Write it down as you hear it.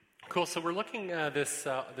Cool. So we're looking this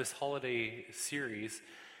holiday series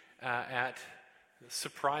at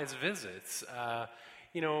surprise visits.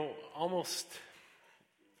 Almost.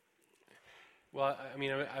 Well, I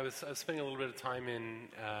mean, I was spending a little bit of time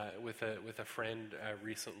with a friend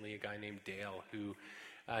recently, a guy named Dale, who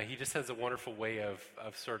he just has a wonderful way of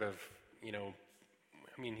sort of,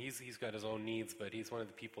 I mean, he's got his own needs, but he's one of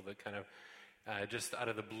the people that kind of just out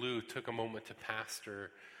of the blue took a moment to pastor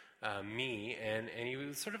me, and he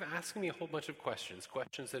was sort of asking me a whole bunch of questions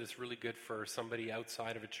that is really good for somebody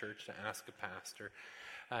outside of a church to ask a pastor.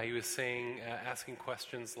 He was asking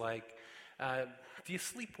questions like, do you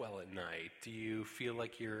sleep well at night? Do you feel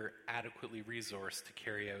like you're adequately resourced to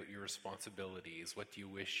carry out your responsibilities? What do you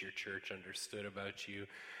wish your church understood about you?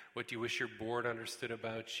 What do you wish your board understood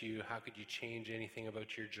about you? How could you change anything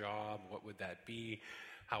about your job? What would that be?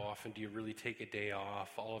 How often do you really take a day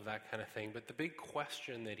off? All of that kind of thing. But the big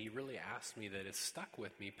question that he really asked me that has stuck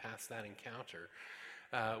with me past that encounter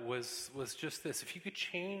was just this. If you could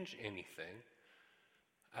change anything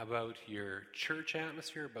about your church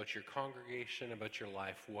atmosphere, about your congregation, about your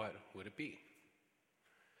life, what would it be?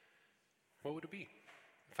 What would it be?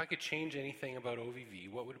 If I could change anything about OVV,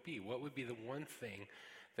 what would it be? What would be the one thing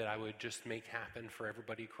that I would just make happen for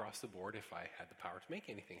everybody across the board if I had the power to make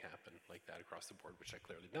anything happen like that across the board, which I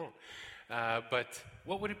clearly don't. But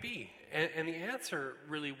what would it be? And the answer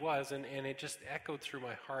really was, and it just echoed through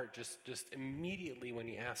my heart just immediately when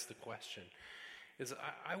he asked the question, is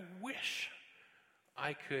I wish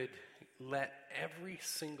I could let every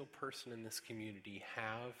single person in this community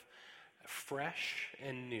have fresh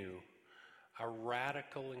and new a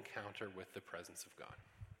radical encounter with the presence of God.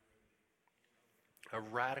 A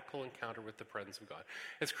radical encounter with the presence of God.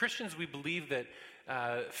 As Christians, we believe that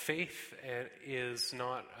faith is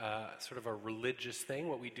not sort of a religious thing.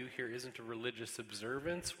 What we do here isn't a religious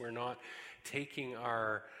observance. We're not taking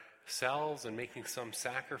ourselves and making some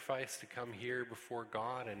sacrifice to come here before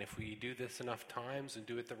God. And if we do this enough times and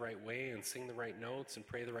do it the right way and sing the right notes and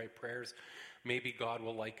pray the right prayers, maybe God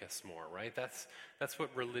will like us more, right? That's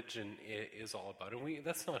what religion is all about. And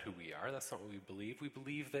that's not who we are. That's not what we believe. We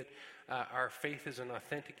believe that our faith is an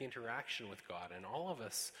authentic interaction with God. And all of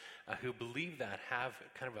us who believe that have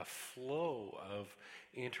kind of a flow of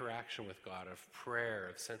interaction with God, of prayer,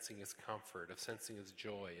 of sensing His comfort, of sensing His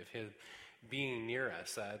joy, of His being near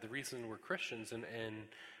us. The reason we're Christians and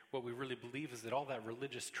what we really believe is that all that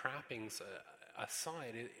religious trappings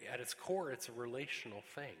aside, at its core, it's a relational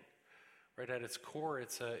thing. Right, at its core,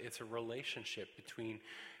 it's a relationship between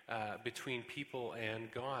people and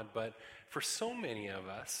God. But for so many of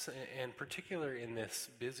us, and particularly in this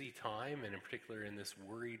busy time, and in particular in this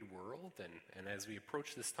worried world, and as we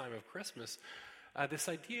approach this time of Christmas, this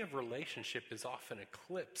idea of relationship is often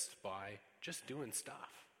eclipsed by just doing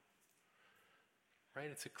stuff. Right,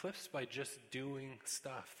 it's eclipsed by just doing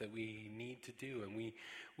stuff that we need to do, and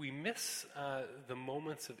we miss the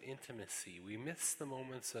moments of intimacy. We miss the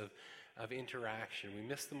moments of interaction. We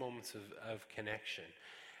miss the moments of connection.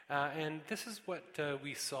 And this is what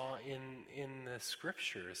we saw in the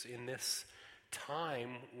scriptures in this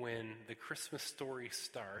time when the Christmas story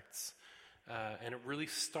starts. And it really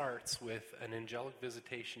starts with an angelic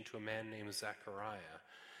visitation to a man named Zechariah.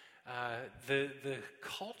 The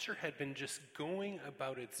culture had been just going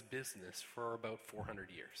about its business for about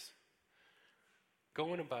 400 years.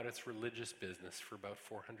 Going about its religious business for about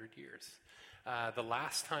 400 years. The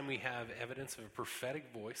last time we have evidence of a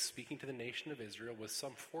prophetic voice speaking to the nation of Israel was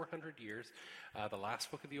some 400 years, the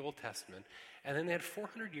last book of the Old Testament. And then they had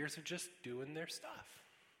 400 years of just doing their stuff.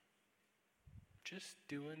 Just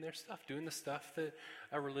doing their stuff, doing the stuff that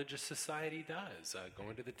a religious society does,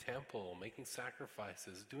 going to the temple, making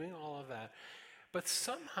sacrifices, doing all of that. But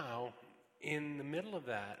somehow, in the middle of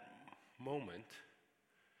that moment,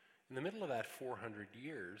 in the middle of that 400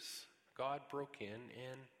 years, God broke in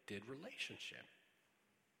and did relationship.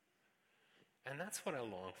 And that's what I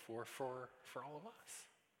long for all of us,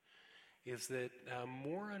 is that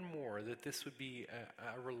more and more that this would be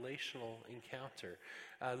a relational encounter.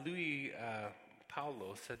 Louis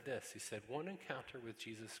Paulo said this. He said, one encounter with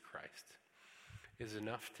Jesus Christ is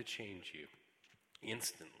enough to change you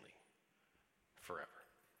instantly, forever.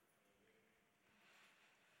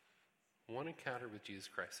 One encounter with Jesus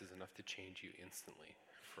Christ is enough to change you instantly,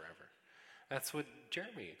 forever. That's what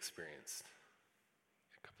Jeremy experienced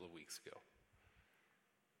a couple of weeks ago.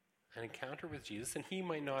 An encounter with Jesus, and he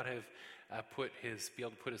might not have be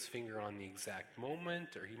able to put his finger on the exact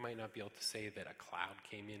moment, or he might not be able to say that a cloud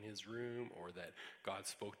came in his room, or that God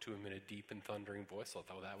spoke to him in a deep and thundering voice,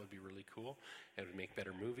 although that would be really cool. It would make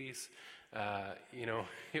better movies.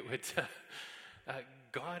 It would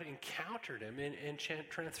God encountered him and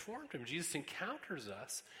transformed him. Jesus encounters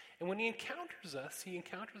us, and when he encounters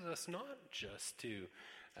us not just to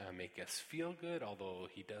make us feel good, although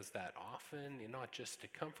he does that often, and not just to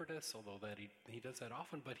comfort us, although that he does that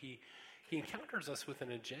often, but he encounters us with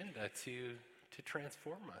an agenda to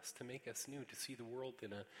transform us, to make us new, to see the world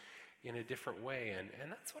in a different way.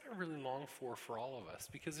 And that's what I really long for all of us.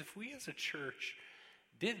 Because if we as a church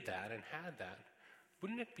did that and had that,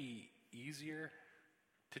 wouldn't it be easier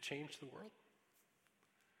to change the world?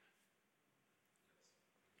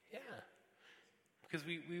 Yeah. Because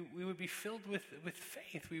we would be filled with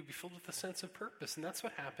faith. We would be filled with a sense of purpose. And that's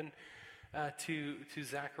what happened to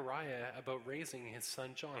Zechariah about raising his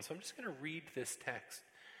son John. So I'm just going to read this text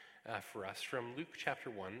for us from Luke chapter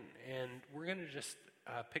 1. And we're going to just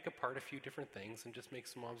pick apart a few different things and just make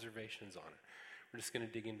some observations on it. We're just going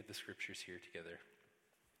to dig into the scriptures here together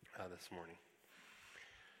this morning.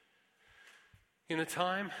 In the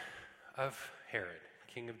time of Herod,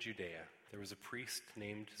 king of Judea, there was a priest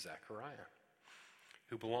named Zechariah,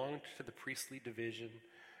 who belonged to the priestly division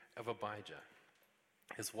of Abijah.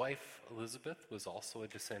 His wife Elizabeth was also a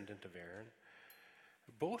descendant of Aaron.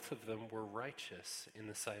 Both of them were righteous in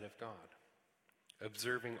the sight of God,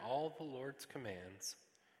 observing all the Lord's commands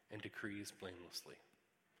and decrees blamelessly.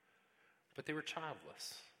 But they were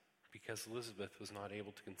childless, because Elizabeth was not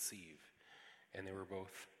able to conceive, and they were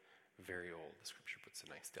both very old. The scripture puts a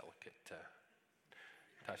nice, delicate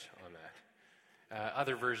touch on that.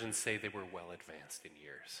 Other versions say they were well advanced in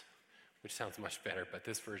years, which sounds much better, but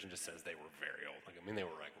this version just says they were very old. They were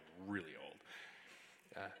really old.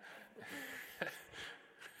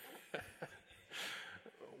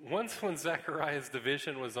 Once when Zechariah's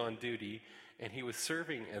division was on duty and he was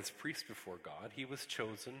serving as priest before God, he was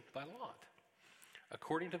chosen by lot,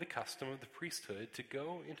 according to the custom of the priesthood, to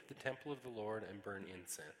go into the temple of the Lord and burn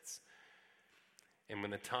incense. And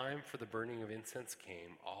when the time for the burning of incense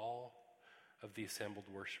came, all of the assembled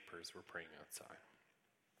worshipers were praying outside.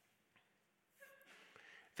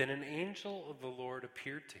 Then an angel of the Lord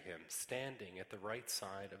appeared to him, standing at the right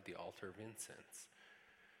side of the altar of incense.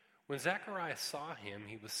 When Zechariah saw him,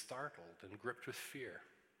 he was startled and gripped with fear.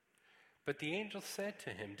 But the angel said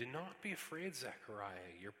to him, "Do not be afraid,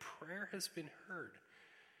 Zechariah. Your prayer has been heard.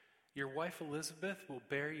 Your wife Elizabeth will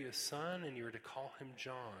bear you a son, and you are to call him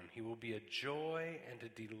John. He will be a joy and a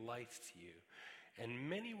delight to you, and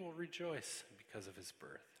many will rejoice because of his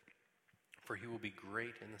birth, for he will be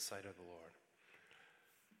great in the sight of the Lord.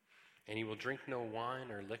 And he will drink no wine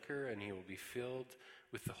or liquor, and he will be filled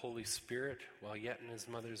with the Holy Spirit while yet in his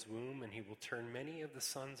mother's womb, and he will turn many of the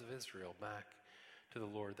sons of Israel back to the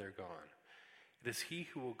Lord their God. It is he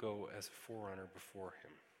who will go as a forerunner before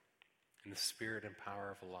him, in the spirit and power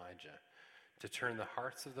of Elijah, to turn the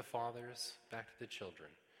hearts of the fathers back to the children,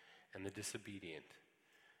 and the disobedient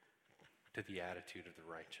to the attitude of the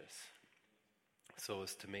righteous, so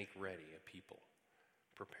as to make ready a people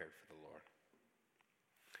prepared for the Lord."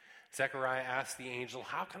 Zechariah asked the angel,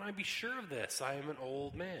 "How can I be sure of this? I am an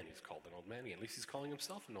old man." He's called an old man. At least he's calling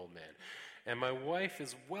himself an old man. "And my wife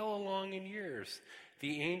is well along in years."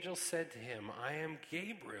 The angel said to him, "I am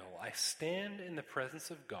Gabriel. I stand in the presence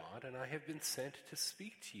of God, and I have been sent to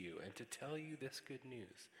speak to you and to tell you this good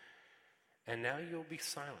news. And now you'll be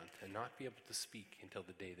silent and not be able to speak until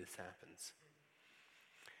the day this happens,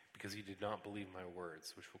 because you did not believe my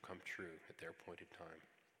words, which will come true at their appointed time."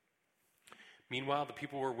 Meanwhile, the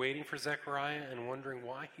people were waiting for Zechariah and wondering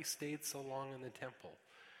why he stayed so long in the temple.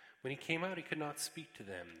 When he came out, he could not speak to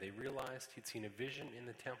them. They realized he'd seen a vision in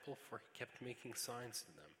the temple, for he kept making signs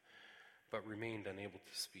to them, but remained unable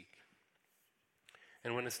to speak.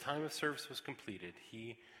 And when his time of service was completed,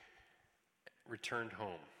 he returned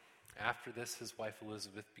home. After this, his wife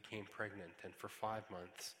Elizabeth became pregnant, and for 5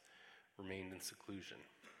 months remained in seclusion.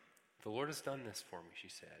 "The Lord has done this for me," she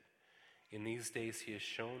said. "In these days he has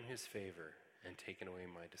shown his favor and taken away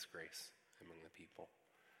my disgrace among the people."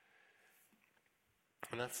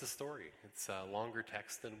 And that's the story. It's a longer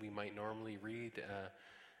text than we might normally read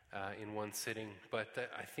in one sitting. But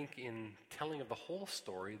I think in telling of the whole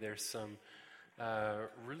story, there's some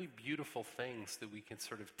really beautiful things that we can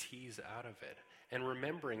sort of tease out of it. And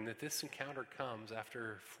remembering that this encounter comes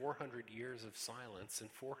after 400 years of silence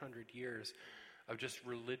and 400 years of just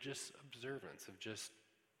religious observance, of just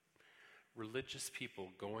religious people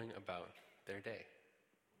going about their day,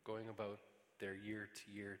 going about their year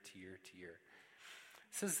to year to year to year.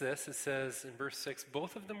 It says this, it says in verse 6,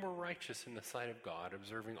 "Both of them were righteous in the sight of God,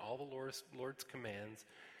 observing all the Lord's commands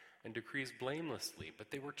and decrees blamelessly,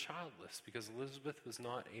 but they were childless because Elizabeth was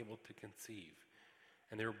not able to conceive,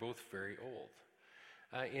 and they were both very old."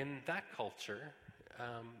 In that culture,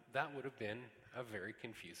 that would have been a very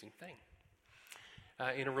confusing thing.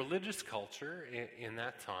 In a religious culture in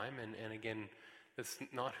that time, and again, that's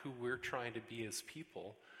not who we're trying to be as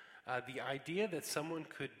people, the idea that someone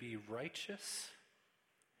could be righteous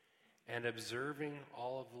and observing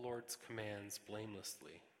all of the Lord's commands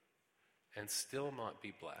blamelessly and still not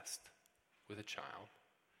be blessed with a child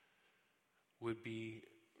would be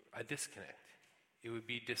a disconnect. It would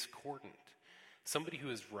be discordant. Somebody who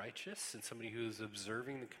is righteous and somebody who is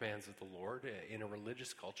observing the commands of the Lord in a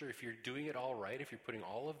religious culture, if you're doing it all right, if you're putting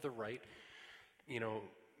all of the right,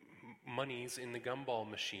 monies in the gumball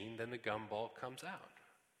machine, then the gumball comes out,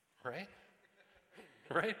 right?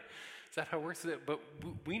 Right? Is that how it works? But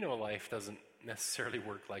we know life doesn't necessarily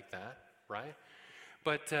work like that, right?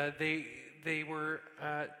 But they were,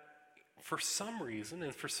 for some reason,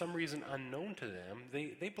 and for some reason unknown to them,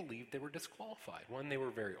 they believed they were disqualified. One, they were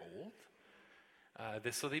very old.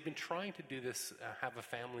 So they've been trying to do this, have a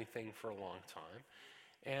family thing for a long time.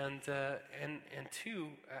 And two,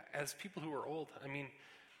 as people who are old, I'm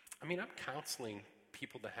counseling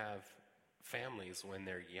people to have families when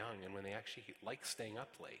they're young and when they actually like staying up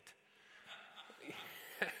late.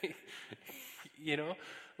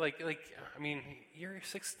 You're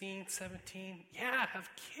 16, 17, yeah, have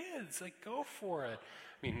kids, go for it.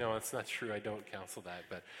 No, it's not true, I don't counsel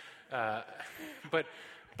that, but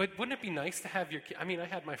wouldn't it be nice to have your kid? I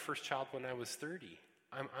had my first child when I was 30.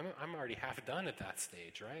 I'm already half done at that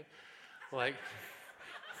stage, right?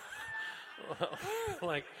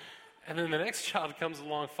 And then the next child comes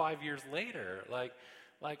along 5 years later. I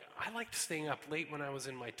liked staying up late when I was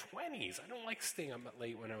in my 20s. I don't like staying up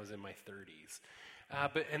late when I was in my 30s.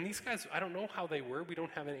 And these guys, I don't know how they were. We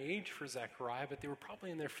don't have an age for Zechariah, but they were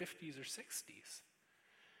probably in their 50s or 60s.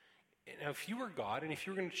 Now, if you were God, and if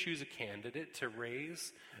you were going to choose a candidate to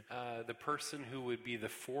raise the person who would be the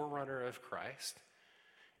forerunner of Christ,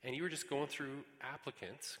 and you were just going through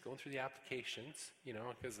the applications,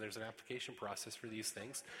 because there's an application process for these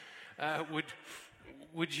things,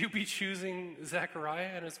 would you be choosing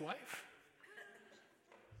Zechariah and his wife?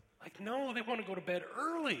 No, they want to go to bed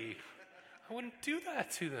early. I wouldn't do that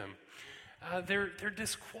to them. They're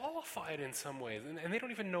disqualified in some ways, and they don't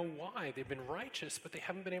even know why. They've been righteous, but they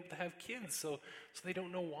haven't been able to have kids, so they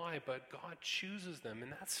don't know why, but God chooses them,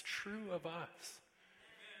 and that's true of us.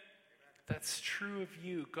 That's true of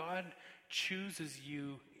you. God chooses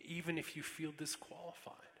you even if you feel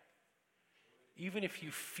disqualified. Even if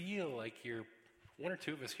you feel like you're, one or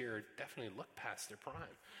two of us here definitely look past their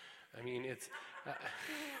prime. It's...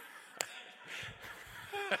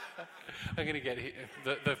 I'm going to get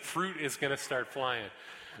the fruit is going to start flying.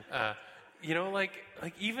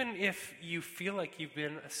 Even if you feel like you've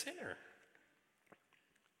been a sinner,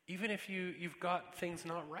 even if you've got things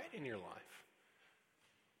not right in your life,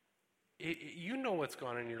 you know what's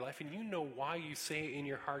gone on in your life, and you know why you say in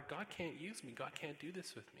your heart, God can't use me, God can't do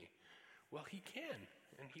this with me. Well, he can,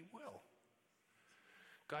 and he will.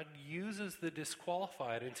 God uses the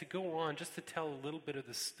disqualified. And to go on, just to tell a little bit of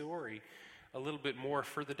the story, a little bit more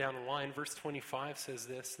further down the line, verse 25 says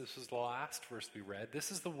this was the last verse we read.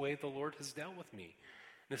 This is the way the Lord has dealt with me.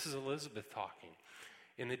 This is Elizabeth talking.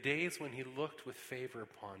 In the days when he looked with favor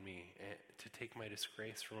upon me to take my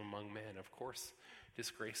disgrace from among men. Of course,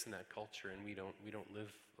 disgrace in that culture, and we don't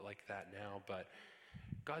live like that now, but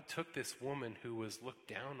God took this woman who was looked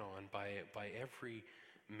down on by every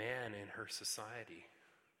man in her society,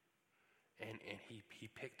 and he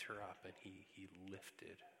picked her up, and he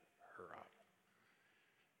lifted her up.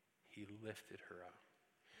 He lifted her up.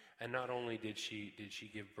 And not only did she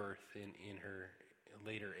give birth in her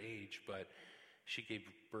later age, but she gave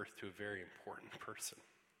birth to a very important person.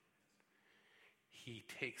 He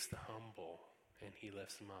takes the humble and he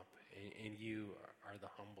lifts them up. And you are the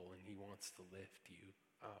humble, and he wants to lift you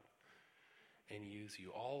up and use you.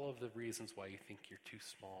 All of the reasons why you think you're too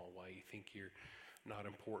small, why you think you're not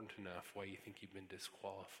important enough, why you think you've been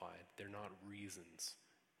disqualified, they're not reasons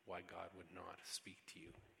why God would not speak to you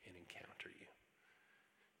and encounter you.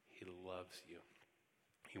 He loves you.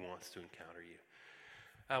 He wants to encounter you.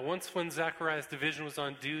 Once when Zechariah's division was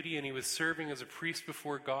on duty and he was serving as a priest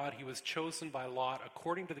before God, he was chosen by Lot,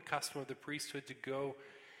 according to the custom of the priesthood, to go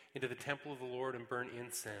into the temple of the Lord and burn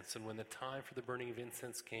incense. And when the time for the burning of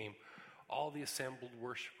incense came, all the assembled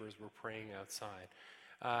worshipers were praying outside.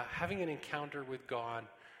 Having an encounter with God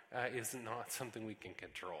is not something we can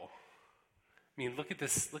control. Look at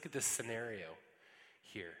this scenario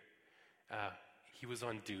here. He was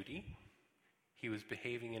on duty. He was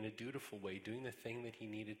behaving in a dutiful way, doing the thing that he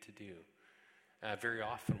needed to do. Very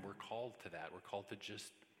often we're called to that. We're called to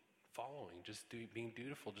just following, being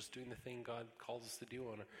dutiful, just doing the thing God calls us to do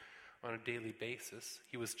on a daily basis.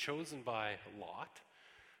 He was chosen by Lot.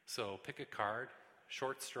 So pick a card,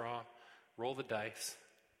 short straw, roll the dice.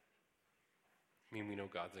 I mean, we know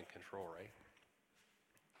God's in control, right?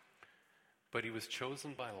 But he was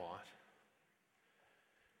chosen by Lot.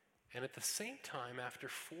 And at the same time, after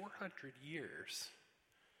 400 years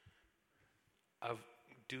of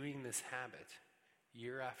doing this habit,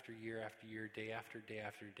 year after year after year, day after day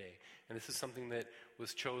after day, and this is something that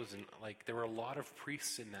was chosen, like there were a lot of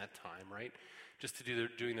priests in that time, right? Just to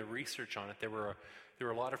doing the research on it, there were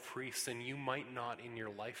a lot of priests, and you might not in your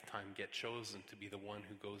lifetime get chosen to be the one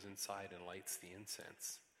who goes inside and lights the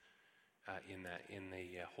incense in the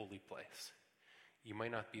holy place. You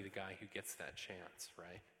might not be the guy who gets that chance,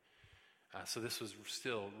 right? So this was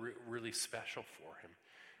still really special for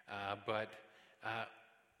him. But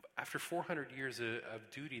after 400 years of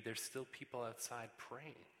duty, there's still people outside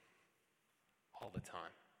praying all the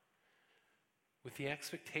time, with the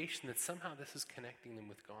expectation that somehow this is connecting them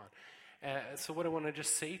with God. So what I want to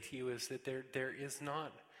just say to you is that there is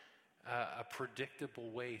not a predictable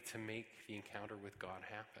way to make the encounter with God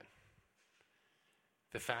happen.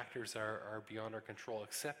 The factors are beyond our control,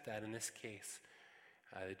 except that in this case,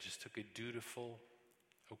 it just took a dutiful,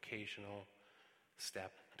 occasional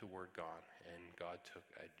step toward God, and God took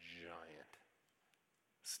a giant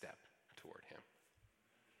step toward him.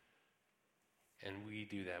 And we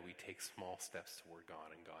do that. We take small steps toward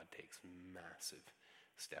God, and God takes massive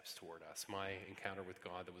steps toward us. My encounter with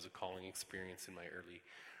God, that was a calling experience in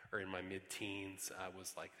my mid-teens,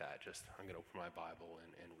 was like that. Just, I'm going to open my Bible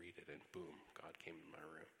and read it, and boom, God came in my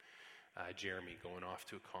room. Jeremy going off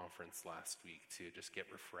to a conference last week to just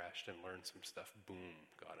get refreshed and learn some stuff. Boom,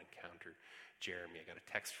 God encountered Jeremy. I got a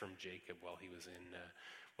text from Jacob while we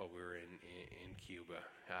were in Cuba.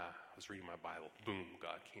 I was reading my Bible. Boom,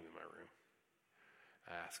 God came in my room.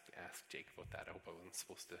 I asked Jacob about that. I hope I wasn't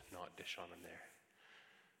supposed to not dish on him there.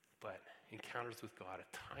 But encounters with God, a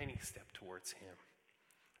tiny step towards him,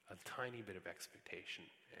 a tiny bit of expectation,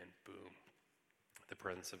 and boom, the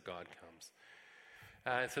presence of God comes.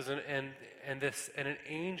 It says, and an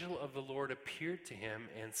angel of the Lord appeared to him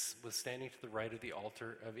and was standing to the right of the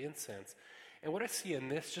altar of incense. And what I see in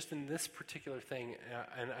this, just in this particular thing,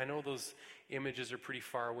 and I know those images are pretty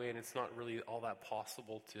far away, and it's not really all that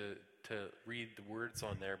possible to read the words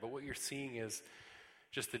on there, but what you're seeing is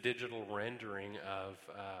just the digital rendering of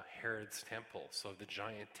Herod's temple, so the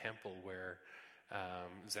giant temple where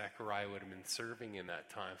Zechariah would have been serving in that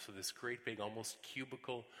time. So this great big, almost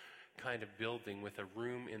cubicle kind of building with a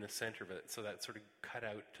room in the center of it. So that sort of cut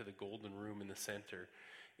out to the golden room in the center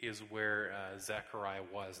is where Zechariah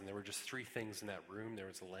was. And there were just three things in that room. There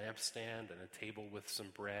was a lampstand and a table with some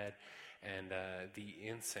bread and the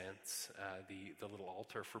incense, the little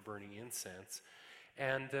altar for burning incense.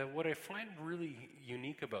 And what I find really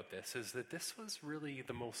unique about this is that this was really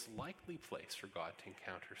the most likely place for God to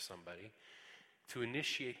encounter somebody, to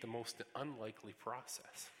initiate the most unlikely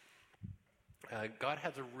process. God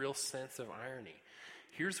has a real sense of irony.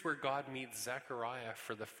 Here's where God meets Zechariah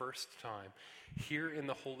for the first time. Here in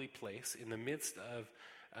the holy place, in the midst of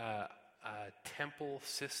a temple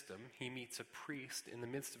system, he meets a priest in the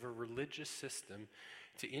midst of a religious system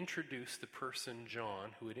to introduce the person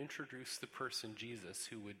John, who would introduce the person Jesus,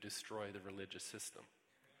 who would destroy the religious system.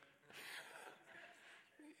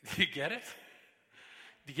 Do you get it?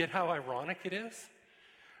 Do you get how ironic it is?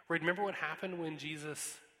 Right, remember what happened when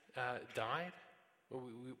Jesus died?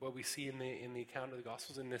 What we see in the account of the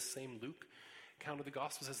Gospels, in this same Luke account of the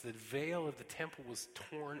Gospels, says the veil of the temple was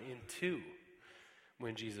torn in two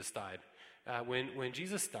when Jesus died. When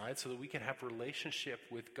Jesus died, so that we could have relationship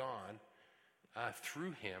with God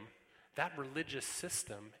through him, that religious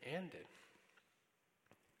system ended.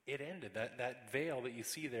 It ended. That veil that you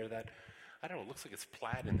see there, that, I don't know, it looks like it's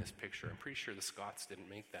plaid in this picture. I'm pretty sure the Scots didn't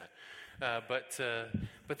make that.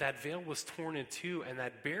 But that veil was torn in two, and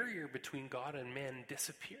that barrier between God and men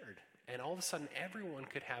disappeared. And all of a sudden, everyone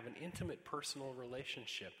could have an intimate, personal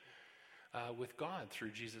relationship with God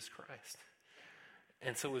through Jesus Christ.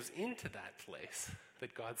 And so it was into that place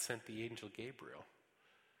that God sent the angel Gabriel,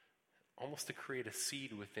 almost to create a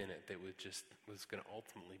seed within it that was going to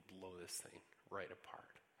ultimately blow this thing right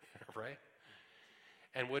apart, right?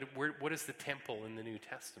 And what is the temple in the New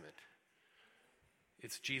Testament?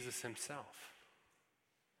 It's Jesus himself,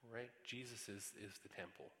 right? Jesus is the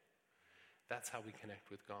temple. That's how we connect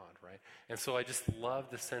with God, right? And so I just love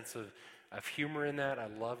the sense of humor in that. I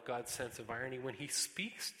love God's sense of irony. When he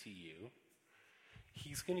speaks to you,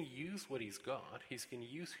 he's going to use what he's got. He's going to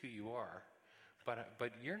use who you are.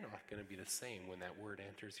 But you're not going to be the same when that word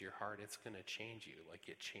enters your heart. It's going to change you like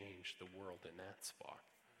it changed the world in that spot.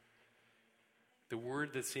 The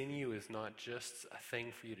word that's in you is not just a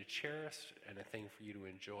thing for you to cherish and a thing for you to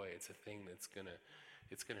enjoy. It's a thing that's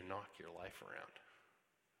gonna knock your life around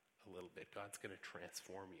a little bit. God's gonna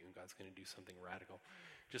transform you, and God's gonna do something radical,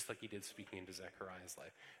 just like he did speaking into Zechariah's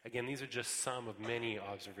life. Again, these are just some of many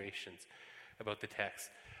observations about the text.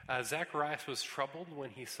 Zacharias was troubled when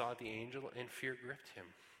he saw the angel, and fear gripped him.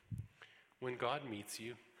 When God meets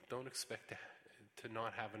you, don't expect to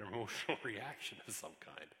not have an emotional reaction of some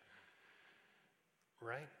kind.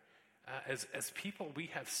 Right? As people, we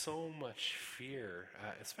have so much fear,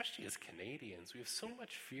 especially as Canadians. We have so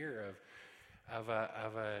much fear of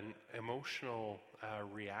an emotional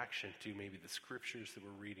reaction to maybe the scriptures that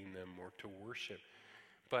we're reading them or to worship.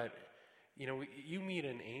 But, you meet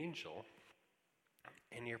an angel,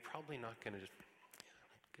 and you're probably not going to just,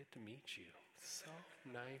 good to meet you. So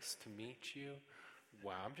nice to meet you.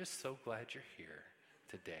 Wow, I'm just so glad you're here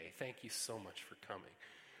today. Thank you so much for coming.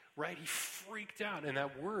 Right? He freaked out. And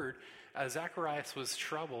that word, Zacharias was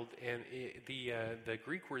troubled, and the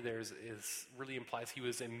Greek word there is really implies he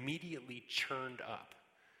was immediately churned up.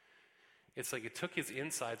 It's like it took his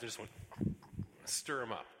insides and just went, stir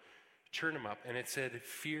him up, churn him up. And it said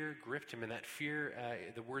fear gripped him. And that fear,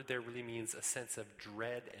 the word there really means a sense of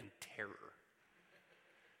dread and terror.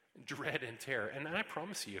 Dread and terror. And I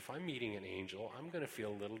promise you, if I'm meeting an angel, I'm going to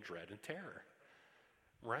feel a little dread and terror.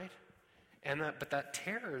 Right? But that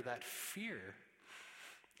terror, that fear,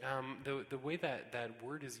 the way that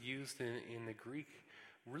word is used in the Greek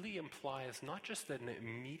really implies not just an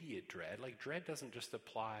immediate dread. Like dread doesn't just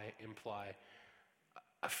imply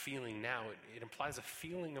a feeling now. It implies a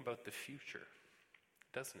feeling about the future,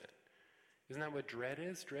 doesn't it? Isn't that what dread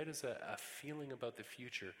is? Dread is a feeling about the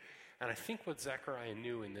future. And I think what Zechariah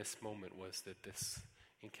knew in this moment was that this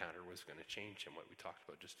encounter was going to change him, what we talked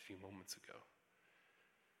about just a few moments ago.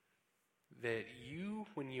 That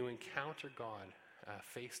when you encounter God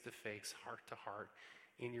face to face, heart to heart,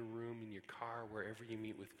 in your room, in your car, wherever you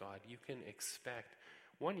meet with God, you can expect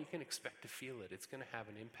to feel it. It's going to have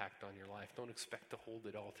an impact on your life. Don't expect to hold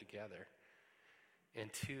it all together. And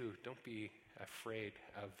two, don't be afraid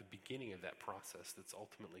of the beginning of that process that's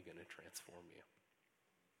ultimately going to transform you.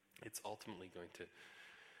 It's ultimately going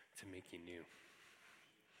to make you new.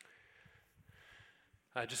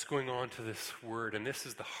 Just going on to this word, and this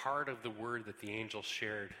is the heart of the word that the angel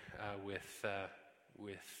shared with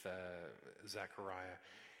Zechariah.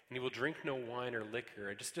 And he will drink no wine or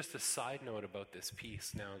liquor. Just a side note about this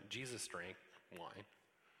piece. Now, Jesus drank wine,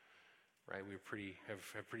 right? We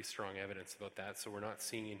have pretty strong evidence about that. So we're not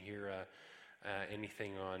seeing in here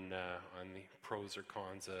anything on the pros or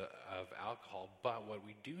cons of alcohol. But what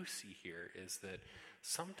we do see here is that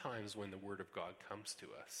sometimes when the Word of God comes to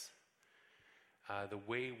us, the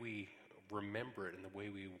way we remember it and the way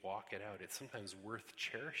we walk it out, it's sometimes worth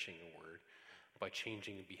cherishing a word by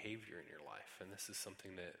changing a behavior in your life. And this is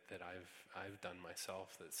something that I've done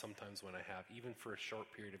myself, that sometimes when I have, even for a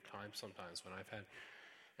short period of time, sometimes when I've had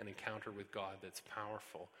an encounter with God that's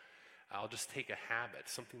powerful, I'll just take a habit,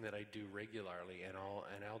 something that I do regularly, and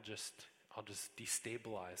I'll just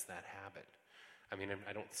destabilize that habit. I mean,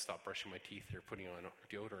 I don't stop brushing my teeth or putting on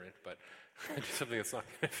deodorant, but I do something that's not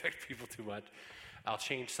going to affect people too much. I'll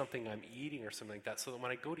change something I'm eating or something like that, so that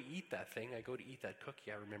when I go to eat that thing, I go to eat that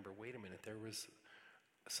cookie, I remember, wait a minute, there was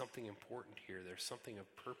something important here. There's something of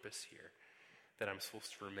purpose here that I'm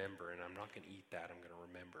supposed to remember, and I'm not going to eat that. I'm going to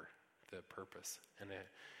remember the purpose. And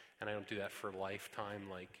I don't do that for a lifetime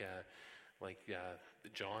like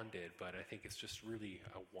John did, but I think it's just really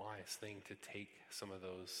a wise thing to take some of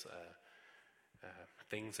those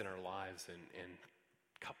things in our lives and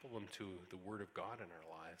couple them to the Word of God in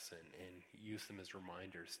our lives and use them as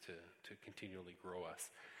reminders to continually grow us.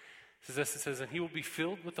 It says, and he will be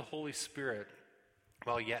filled with the Holy Spirit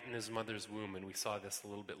while yet in his mother's womb. And we saw this a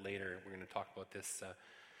little bit later. We're going to talk about this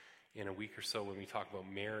in a week or so when we talk about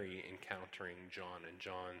Mary encountering John, and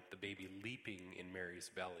John, the baby, leaping in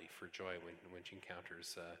Mary's belly for joy when she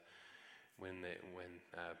encounters when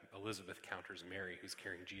Elizabeth encounters Mary, who's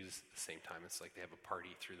carrying Jesus at the same time. It's like they have a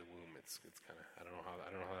party through the womb. It's kind of, I don't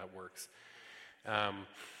know how that works.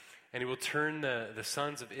 And he will turn the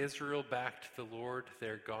sons of Israel back to the Lord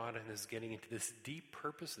their God, and is getting into this deep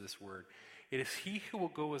purpose of this word. It is he who will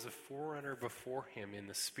go as a forerunner before him in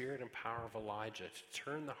the spirit and power of Elijah, to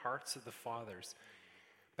turn the hearts of the fathers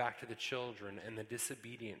back to the children, and the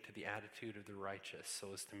disobedient to the attitude of the righteous, so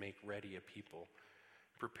as to make ready a people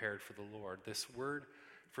prepared for the Lord. This word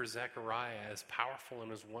for Zechariah, as powerful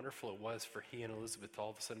and as wonderful it was for he and Elizabeth to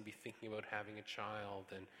all of a sudden be thinking about having a child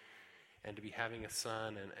and to be having a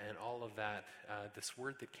son and all of that, this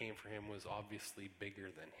word that came for him was obviously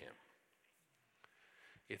bigger than him.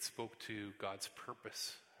 It spoke to God's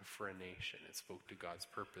purpose for a nation. It spoke to God's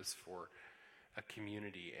purpose for a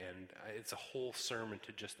community. And it's a whole sermon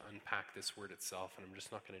to just unpack this word itself, and I'm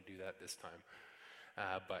just not going to do that this time.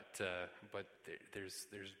 But there's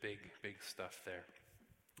big stuff there.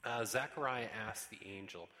 Zechariah asked the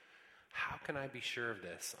angel, "How can I be sure of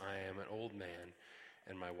this? I am an old man,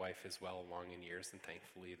 and my wife is well along in years." And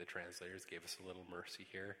thankfully, the translators gave us a little mercy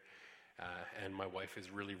here. And my wife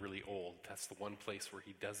is really, really old. That's the one place where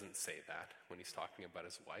he doesn't say that when he's talking about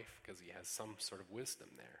his wife, because he has some sort of wisdom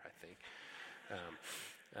there, I think.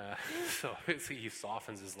 So he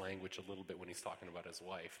softens his language a little bit when he's talking about his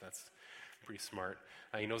wife. That's pretty smart.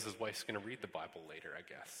 He knows his wife's going to read the Bible later, I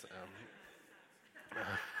guess.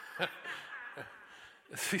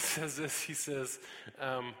 He says this. He says,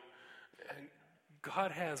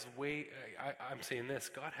 God has I'm saying this.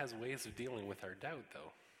 God has ways of dealing with our doubt,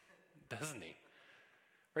 though, doesn't he?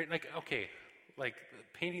 Right? Like, okay, like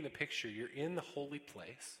painting the picture. You're in the holy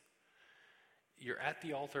place. You're at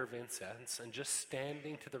the altar of incense, and just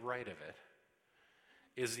standing to the right of it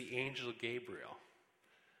is the angel Gabriel.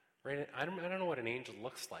 Right? I don't know what an angel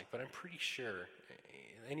looks like, but I'm pretty sure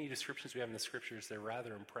any descriptions we have in the scriptures, they're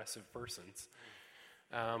rather impressive persons.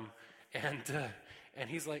 And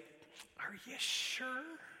he's like, "Are you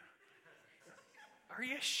sure? Are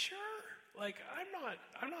you sure? Like,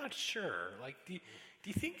 I'm not sure. Like, do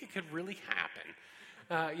you think it could really happen?"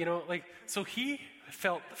 So he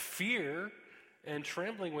felt fear and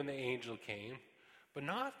trembling when the angel came, but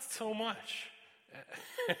not so much,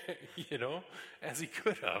 as he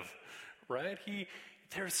could have, right?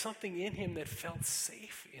 There's something in him that felt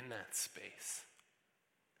safe in that space.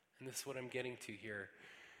 And this is what I'm getting to here.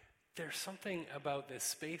 There's something about this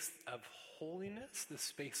space of holiness, this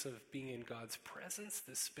space of being in God's presence,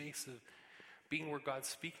 this space of being where God's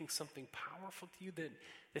speaking something powerful to you,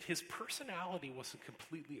 that his personality wasn't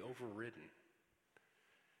completely overridden.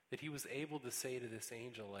 That he was able to say to this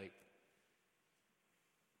angel, like,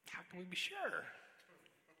 "How can we be sure?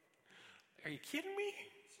 Are you kidding me?"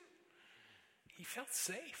 He felt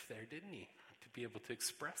safe there, didn't he? To be able to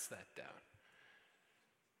express that doubt.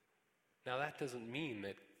 Now, that doesn't mean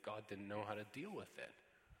that God didn't know how to deal with it.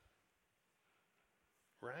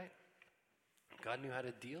 Right? God knew how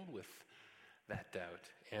to deal with that doubt.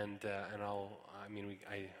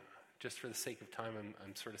 Just for the sake of time,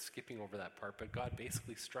 I'm sort of skipping over that part, but God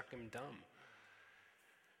basically struck him dumb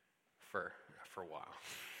for a while.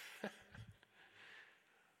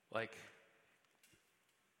 Like,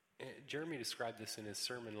 Jeremy described this in his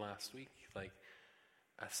sermon last week, like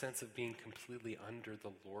a sense of being completely under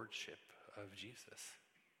the lordship of Jesus.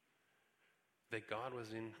 That God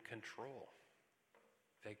was in control.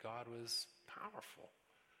 That God was powerful.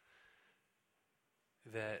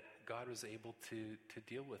 That God was able to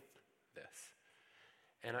deal with this.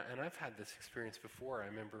 And I've had this experience before. I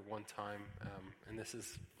remember one time, and this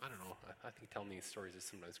is, I don't know, I think telling these stories is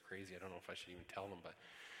sometimes crazy. I don't know if I should even tell them, but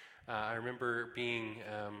I remember being,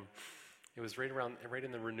 it was right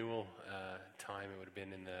in the renewal time. It would have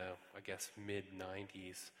been in the, I guess,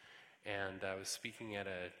 mid-90s. And I was speaking at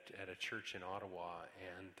a church in Ottawa,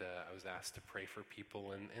 and I was asked to pray for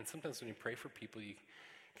people. And sometimes when you pray for people, you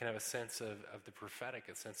can have a sense of the prophetic,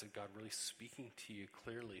 a sense of God really speaking to you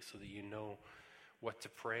clearly so that you know what to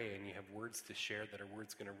pray, and you have words to share that are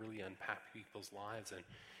words going to really unpack people's lives.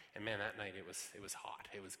 And man, that night it was hot.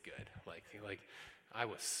 It was good. Like I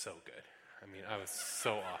was so good. I mean, I was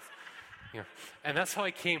so off. And that's how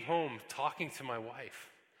I came home talking to my wife.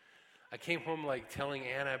 I came home like telling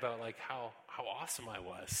Anna about like how awesome I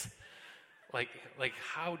was. Like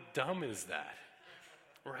how dumb is that?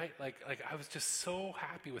 Right? Like I was just so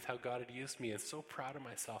happy with how God had used me and so proud of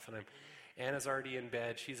myself. And Anna's already in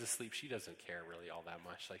bed. She's asleep. She doesn't care really all that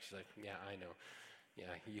much. Like she's like, "Yeah, I know.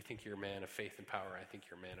 Yeah, you think you're a man of faith and power. I think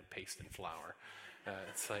you're a man of paste and flour."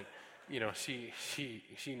 It's like,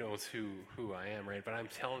 she knows who I am, right? But I'm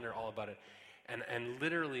telling her all about it. And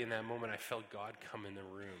literally in that moment, I felt God come in the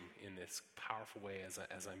room in this powerful way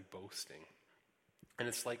as I'm boasting. And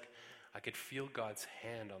it's like I could feel God's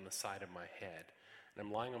hand on the side of my head. And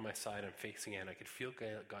I'm lying on my side, I'm facing Anna. I could feel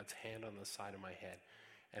God's hand on the side of my head.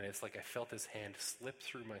 And it's like I felt his hand slip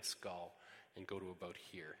through my skull and go to about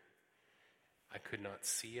here. I could not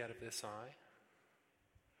see out of this eye.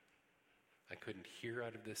 I couldn't hear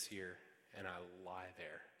out of this ear. And I lie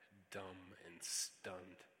there, dumb and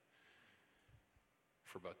stunned,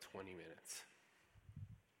 for about 20 minutes.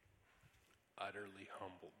 Utterly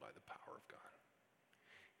humbled by the power of God.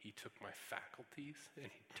 He took my faculties and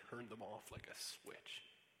he turned them off like a switch.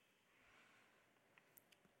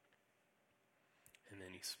 And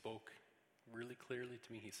then he spoke really clearly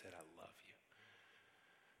to me. He said, "I love you."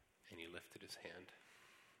 And he lifted his hand.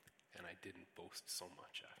 And I didn't boast so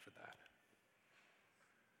much after that.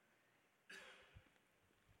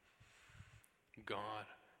 God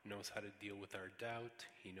knows how to deal with our doubt.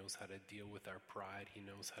 He knows how to deal with our pride. He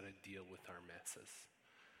knows how to deal with our messes.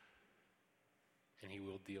 And he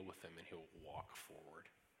will deal with them, and he'll walk forward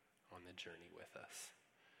on the journey with us.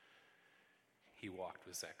 He walked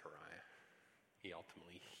with Zechariah. He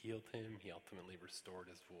ultimately healed him. He ultimately restored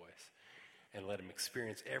his voice and let him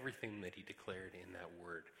experience everything that he declared in that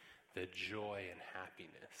word, the joy and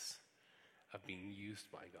happiness of being used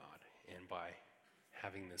by God and by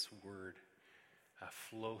having this word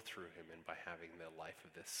flow through him, and by having the life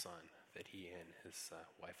of this son that he and his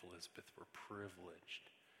wife Elizabeth were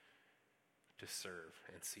privileged to serve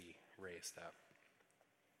and see raised up.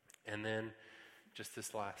 And then just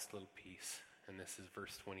this last little piece, and this is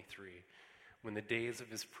verse 23. When the days of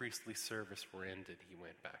his priestly service were ended, he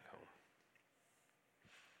went back home.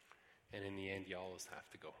 And in the end, you always have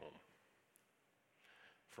to go home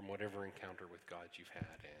from whatever encounter with God you've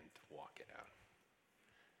had and walk it out.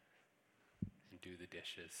 And do the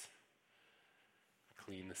dishes,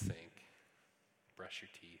 clean the sink, brush your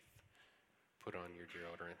teeth, put on your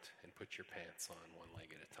deodorant, and put your pants on one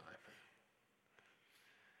leg at a time.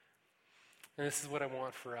 And this is what I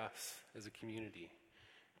want for us as a community,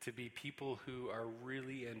 to be people who are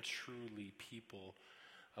really and truly people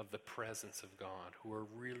of the presence of God, who are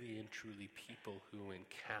really and truly people who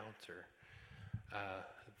encounter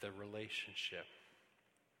the relationship,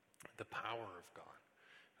 the power of God,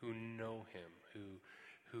 who know him,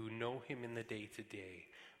 who know him in the day-to-day,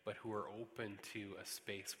 but who are open to a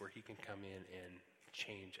space where he can come in and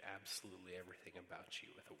change absolutely everything about you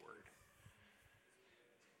with a word.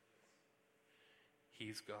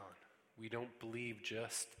 He's God. We don't believe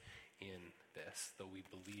just in this, though we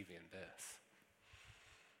believe in this.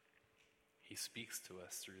 He speaks to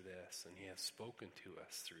us through this, and he has spoken to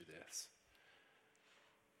us through this.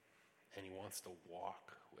 And he wants to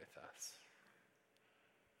walk with us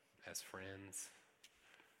as friends,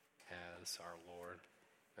 as our Lord,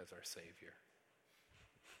 as our Savior.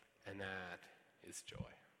 And that is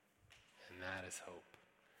joy. And that is hope.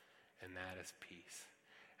 And that is peace.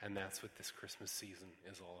 And that's what this Christmas season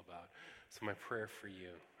is all about. So my prayer for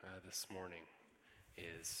you this morning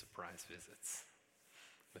is surprise visits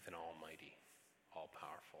with an almighty,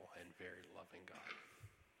 all-powerful, and very loving God.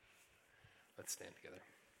 Let's stand together.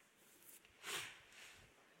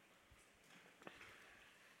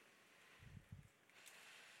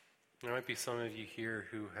 There might be some of you here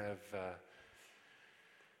who have,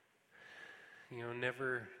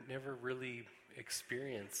 never really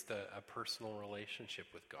experienced a personal relationship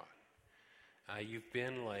with God. You've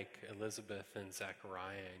been like Elizabeth and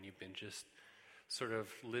Zechariah, and you've been just sort of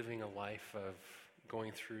living a life of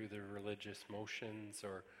going through the religious motions,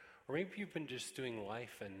 or maybe you've been just doing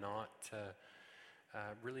life and not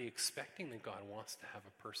really expecting that God wants to have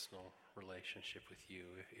a personal relationship with you.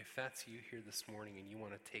 If that's you here this morning and you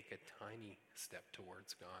want to take a tiny step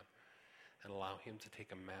towards God and allow him to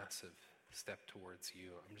take a massive step towards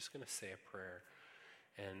you, I'm just going to say a prayer,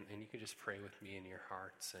 and you can just pray with me in your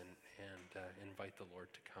hearts and invite the Lord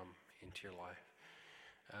to come into your life.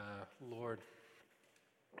 Lord,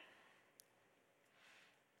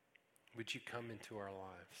 would you come into our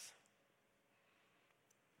lives?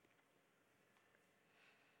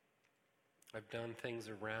 I've done things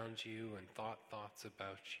around you and thought thoughts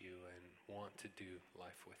about you and want to do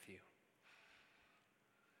life with you.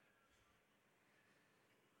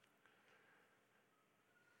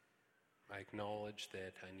 I acknowledge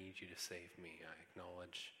that I need you to save me. I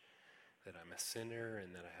acknowledge that I'm a sinner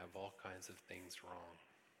and that I have all kinds of things wrong.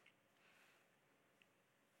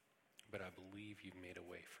 But I believe you've made a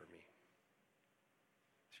way for me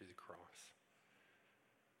through the cross.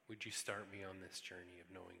 Would you start me on this journey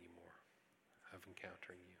of knowing you more, of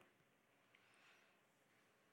encountering you?